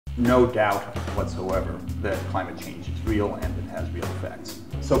no doubt whatsoever that climate change is real and it has real effects.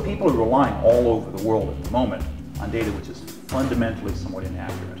 So people are relying all over the world at the moment on data which is fundamentally somewhat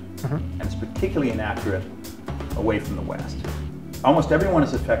inaccurate. And it's particularly inaccurate away from the West. Almost everyone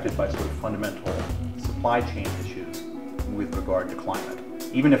is affected by sort of fundamental supply chain issues with regard to climate,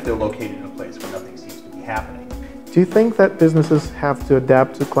 even if they're located in a place where nothing seems to be happening. Do you think that businesses have to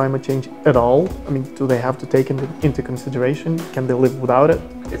adapt to climate change at all? I mean, do they have to take it into consideration? Can they live without it?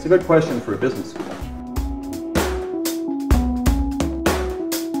 It's a good question for a business school.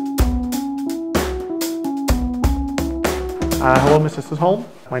 Hello, Mr. Stadhольm.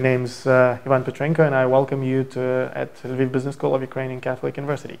 My name is Іван Петренко, and I welcome you at LvBS Business School of Ukrainian Catholic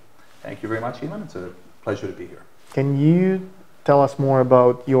University. Thank you very much, Ivan. It's a pleasure to be here. Can you tell us more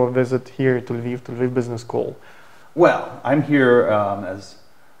about your visit here to LvBS Business School? Well, I'm here as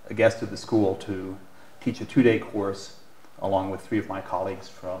a guest of the school to teach a two-day course along with three of my colleagues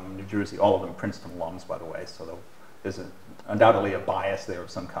from New Jersey, all of them Princeton alums, by the way, so there's undoubtedly a bias there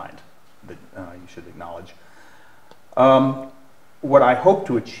of some kind that you should acknowledge. What I hope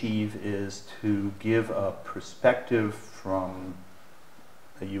to achieve is to give a perspective from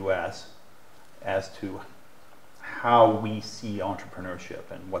the US as to how we see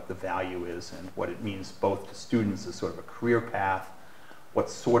entrepreneurship and what the value is and what it means both to students as sort of a career path, what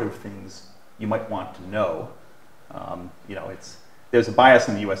sort of things you might want to know. You know, there's a bias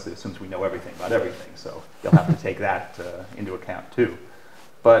in the US that assumes we know everything about everything, so you'll have to take that into account too.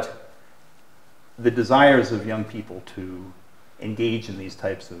 But the desires of young people to engage in these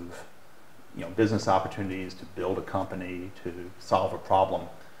types of business opportunities, to build a company, to solve a problem,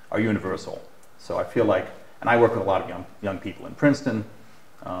 are universal. So I feel like, and I work with a lot of young people in Princeton,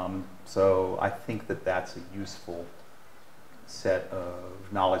 so I think that that's a useful set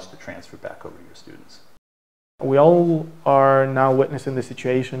of knowledge to transfer back over to your students. We all are now witnessing the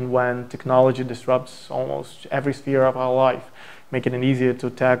situation when technology disrupts almost every sphere of our life, making it easier to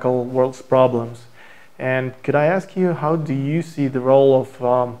tackle world's problems. And could I ask you, how do you see the role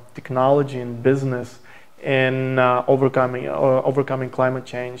of technology in business in overcoming climate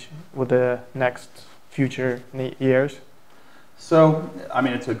change with the next future years? So, I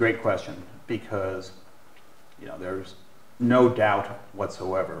mean, it's a great question because, there's no doubt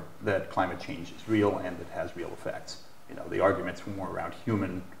whatsoever that climate change is real and it has real effects. The arguments were more around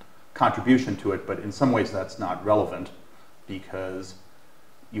human contribution to it, but in some ways that's not relevant because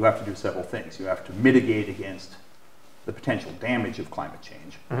you have to do several things. You have to mitigate against the potential damage of climate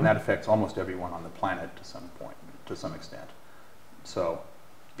change, and that affects almost everyone on the planet to some point, to some extent. So,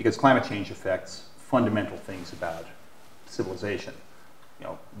 because climate change affects fundamental things about civilization,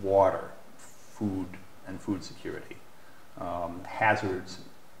 water, food, and food security, hazards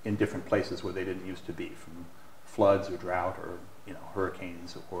in different places where they didn't used to be, from floods or drought or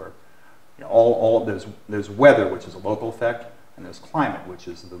hurricanes or there's weather, which is a local effect, and there's climate, which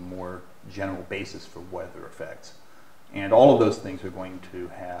is the more general basis for weather effects. And all of those things are going to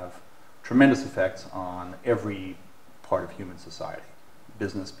have tremendous effects on every part of human society,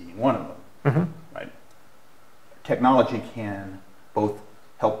 business being one of them, right? Technology can both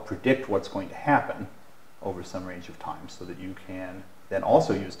help predict what's going to happen over some range of time so that you can then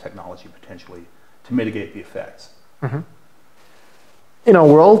also use technology potentially to mitigate the effects.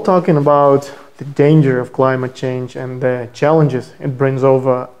 We're all talking about the danger of climate change and the challenges it brings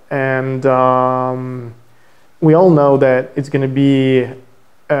over, and we all know that it's going to be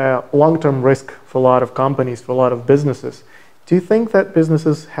a long-term risk for a lot of companies, for a lot of businesses. Do you think that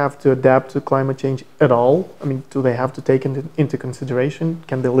businesses have to adapt to climate change at all? I mean, do they have to take it into consideration?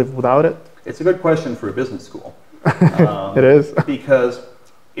 Can they live without it? It's a good question for a business school. It is. Because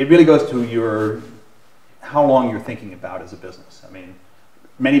it really goes to how long you're thinking about as a business. I mean,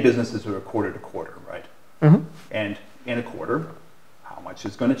 many businesses are quarter to quarter, right? And in a quarter, how much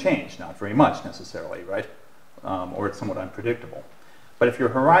is going to change? Not very much necessarily, right? Or it's somewhat unpredictable. But if your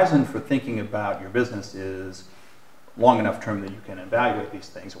horizon for thinking about your business is long enough term that you can evaluate these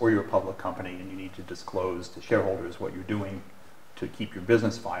things, or you're a public company and you need to disclose to shareholders what you're doing to keep your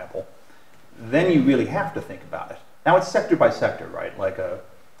business viable, then you really have to think about it. Now it's sector by sector, right? Like a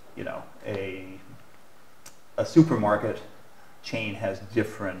supermarket chain has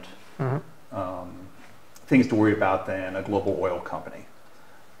different things to worry about than a global oil company.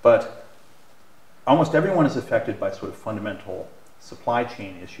 But almost everyone is affected by sort of fundamental supply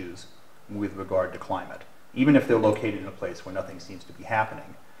chain issues with regard to climate. Even if they're located in a place where nothing seems to be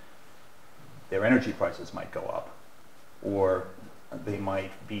happening, their energy prices might go up, or they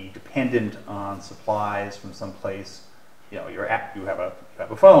might be dependent on supplies from some place. You have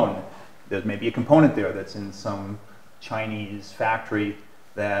a phone. There may be a component there that's in some Chinese factory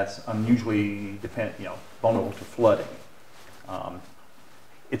that's unusually vulnerable to flooding.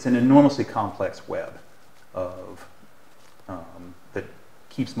 It's an enormously complex web of that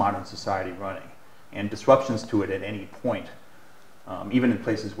keeps modern society running, and disruptions to it at any point, even in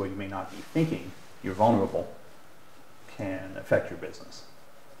places where you may not be thinking you're vulnerable, can affect your business.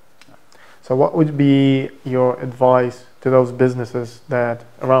 So what would be your advice to those businesses that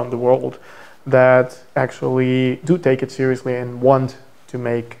around the world that actually do take it seriously and want to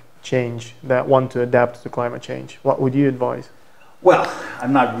make change, that want to adapt to climate change? What would you advise? Well,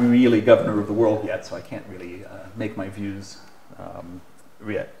 I'm not really governor of the world yet, so I can't really make my views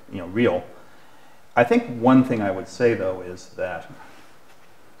real. I think one thing I would say, though, is that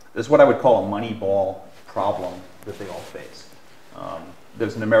there's what I would call a money ball problem that they all face.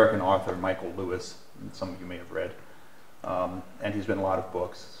 There's an American author, Michael Lewis, some of you may have read, and he's written a lot of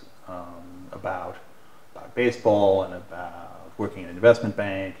books about baseball and about working in an investment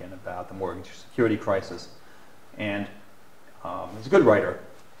bank and about the mortgage security crisis. And he's a good writer.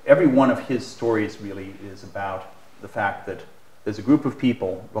 Every one of his stories really is about the fact that there's a group of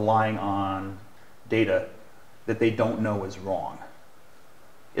people relying on data that they don't know is wrong.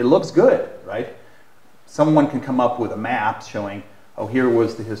 It looks good, right? Someone can come up with a map showing, oh, here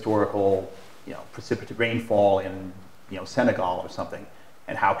was the historical, precipitate rainfall in, Senegal or something,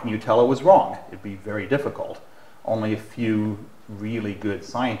 and how can you tell it was wrong? It'd be very difficult. Only a few really good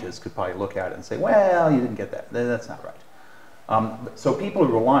scientists could probably look at it and say, well, you didn't get that. That's not right. So people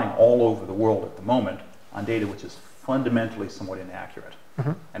are relying all over the world at the moment on data which is fundamentally somewhat inaccurate.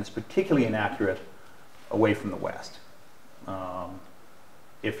 Mm-hmm. And it's particularly inaccurate away from the West.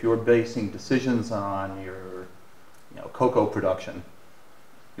 If you're basing decisions on your cocoa production,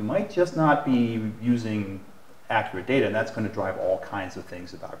 you might just not be using accurate data, and that's going to drive all kinds of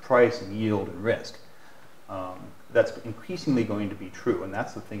things about price and yield and risk. That's increasingly going to be true, and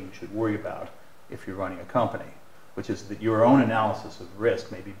that's the thing you should worry about if you're running a company, which is that your own analysis of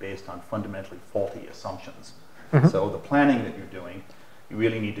risk may be based on fundamentally faulty assumptions. Mm-hmm. So the planning that you're doing, you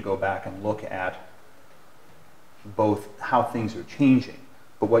really need to go back and look at both how things are changing,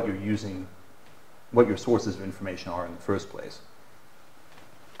 but what you're using, what your sources of information are in the first place.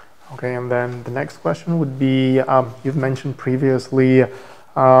 Okay, and then the next question would be, you've mentioned previously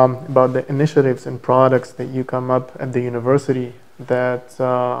about the initiatives and products that you come up at the university that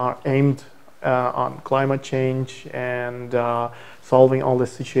are aimed on climate change and solving all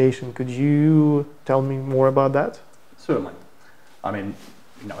this situation. Could you tell me more about that? Certainly. I mean,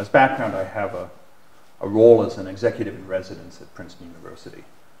 as background, I have a role as an executive in residence at Princeton University.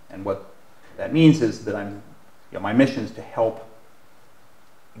 And what that means is that my mission is to help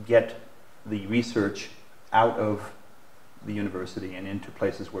get the research out of the university and into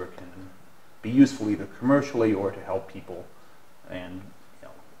places where it can be useful either commercially or to help people and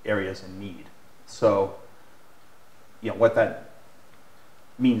areas in need. So, what that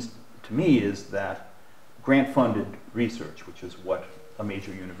means to me is that grant-funded research, which is what a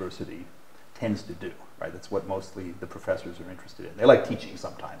major university tends to do, right? That's what mostly the professors are interested in. They like teaching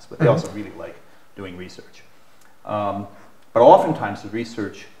sometimes, but they also really like doing research. But oftentimes the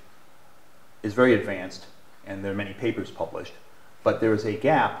research is very advanced, and there are many papers published, but there is a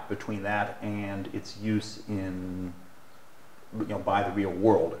gap between that and its use in, by the real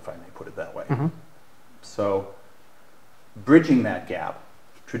world, if I may put it that way. Mm-hmm. So bridging that gap,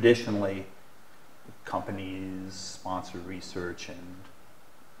 traditionally companies sponsor research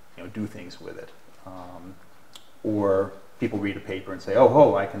and do things with it. Or people read a paper and say,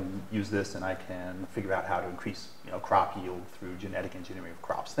 oh, I can use this and I can figure out how to increase crop yield through genetic engineering of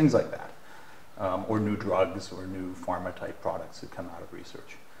crops, things like that. Or new drugs or new pharma type products that come out of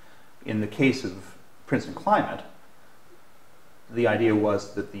research. In the case of Princeton Climate, the idea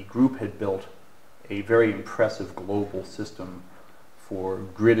was that the group had built a very impressive global system for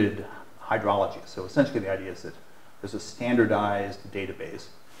gridded hydrology. So essentially the idea is that there's a standardized database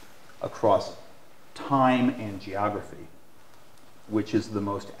across time and geography, which is the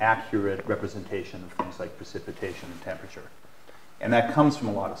most accurate representation of things like precipitation and temperature. And that comes from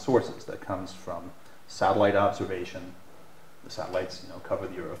a lot of sources. That comes from satellite observation. The satellites, cover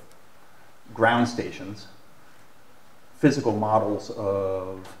the Earth. Ground stations, physical models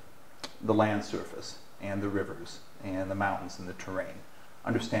of the land surface and the rivers and the mountains and the terrain,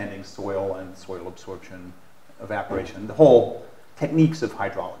 understanding soil and soil absorption, evaporation, the whole techniques of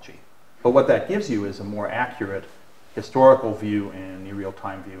hydrology. But what that gives you is a more accurate historical view and a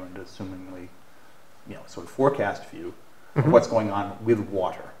real-time view and assumingly, sort of forecast view of what's going on with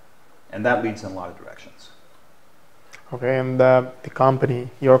water. And that leads in a lot of directions. Okay, and the company,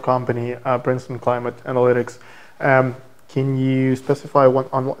 your company, Princeton Climate Analytics, Can you specify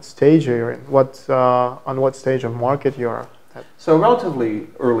on what stage you're in? On what stage of market you are at? So relatively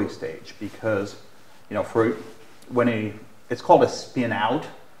early stage, because it's called a spin out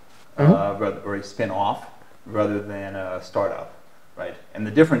or a spin off rather than a startup, right? And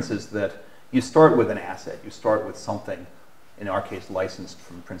the difference is that you start with an asset. You start with something, in our case, licensed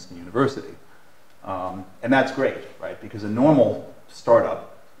from Princeton University. And that's great, right? Because a normal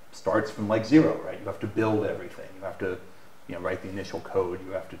startup starts from like zero, right? You have to build everything. You have to write the initial code.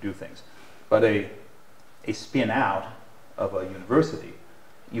 You have to do things. But a spin out of a university,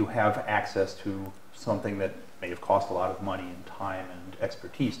 you have access to something that may have cost a lot of money and time and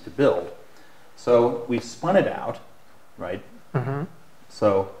expertise to build. So we spun it out, right?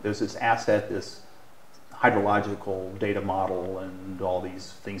 So there's this asset, this hydrological data model and all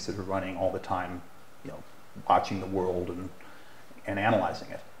these things that are running all the time, watching the world and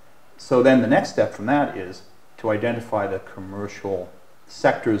analyzing it. So then the next step from that is to identify the commercial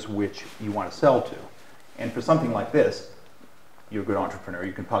sectors which you want to sell to. And for something like this, you're a good entrepreneur,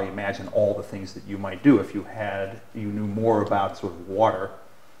 you can probably imagine all the things that you might do if you knew more about sort of water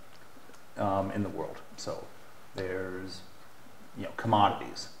in the world. So there's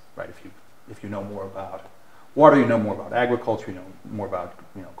commodities, right? If you know more about water, you know more about agriculture, you know more about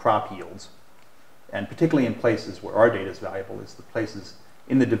crop yields. And particularly in places where our data is valuable is the places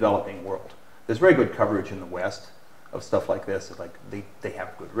in the developing world. There's very good coverage in the West of stuff like this. Like they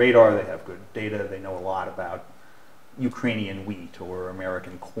have good radar, they have good data, they know a lot about Ukrainian wheat or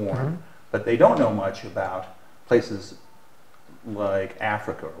American corn, but they don't know much about places like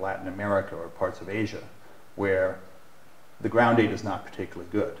Africa or Latin America or parts of Asia where the ground data is not particularly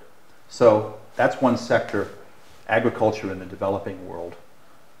good. So that's one sector, agriculture in the developing world,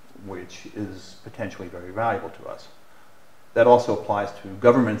 which is potentially very valuable to us. That also applies to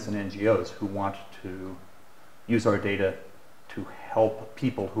governments and NGOs who want to use our data to help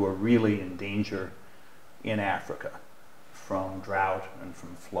people who are really in danger in Africa from drought and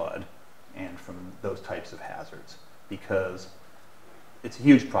from flood and from those types of hazards, because it's a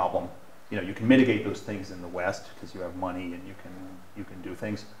huge problem. You can mitigate those things in the West because you have money and you can do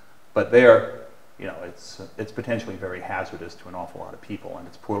things, but there, it's potentially very hazardous to an awful lot of people, and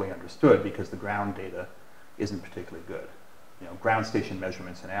it's poorly understood because the ground data isn't particularly good. Ground station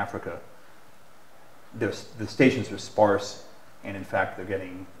measurements in Africa, the stations are sparse, and in fact,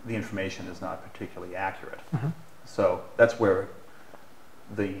 the information is not particularly accurate. So that's where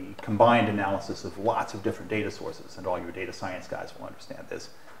the combined analysis of lots of different data sources, and all your data science guys will understand this,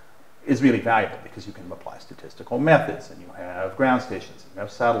 is really valuable because you can apply statistical methods, and you have ground stations, and you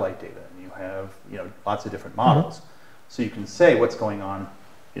have satellite data, and you have lots of different models. So you can say what's going on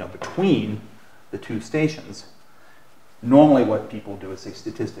between the two stations. Normally what people do is they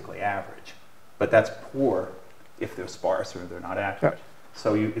statistically average, but that's poor if they're sparse or they're not accurate.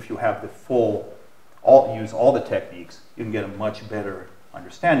 So if you have the use all the techniques, you can get a much better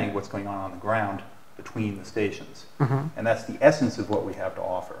understanding of what's going on the ground between the stations. And that's the essence of what we have to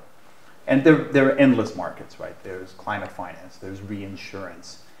offer. And there are endless markets, right? There's climate finance, there's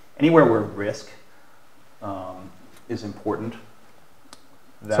reinsurance. Anywhere where risk is important,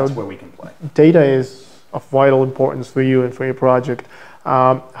 that's where we can play. Data is of vital importance for you and for your project.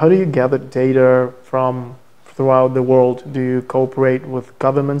 How do you gather data from throughout the world? Do you cooperate with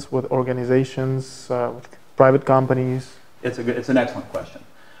governments, with organizations, with private companies? It's an excellent question.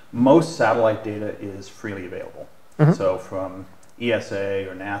 Most satellite data is freely available. So from ESA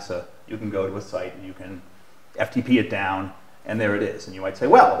or NASA, you can go to a site and you can FTP it down, and there it is. And you might say,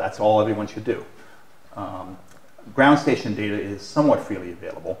 well, that's all everyone should do. Ground station data is somewhat freely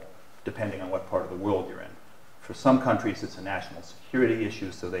available, depending on what part of the world you're in. For some countries, it's a national security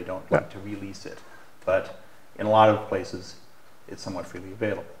issue, so they don't like to release it. But in a lot of places, it's somewhat freely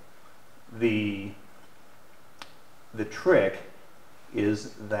available. The trick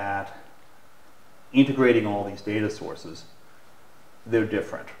is that integrating all these data sources, they're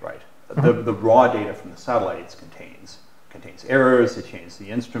different, right? The raw data from the satellites contains errors, it changes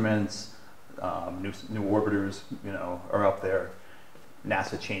the instruments, new orbiters, are up there.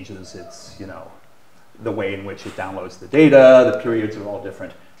 NASA changes its, the way in which it downloads the data, the periods are all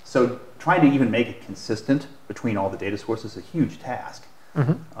different. So trying to even make it consistent between all the data sources is a huge task,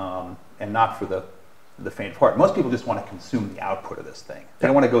 and not for the faint of heart. Most people just want to consume the output of this thing. They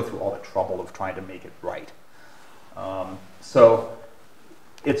don't want to go through all the trouble of trying to make it right. So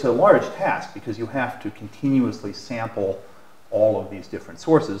it's a large task because you have to continuously sample all of these different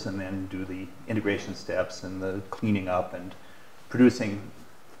sources and then do the integration steps and the cleaning up and producing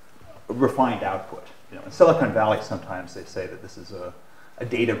a refined output. In Silicon Valley, sometimes they say that this is a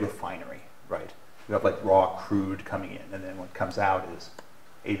data refinery, right? We have like raw crude coming in, and then what comes out is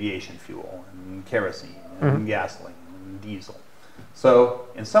aviation fuel and kerosene and gasoline and diesel. So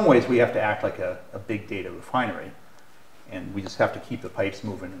in some ways we have to act like a big data refinery, and we just have to keep the pipes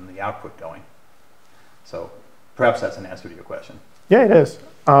moving and the output going. So perhaps that's an answer to your question. Yeah, it is.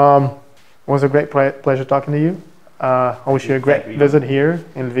 It was a great pleasure talking to you. I wish you a great visit here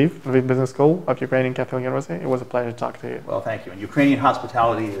in Lviv Business School of Ukrainian Catholic University. It was a pleasure to talk to you. Well, thank you. And Ukrainian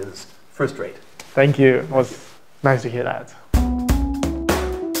hospitality is first rate. Thank you. It was nice to hear that.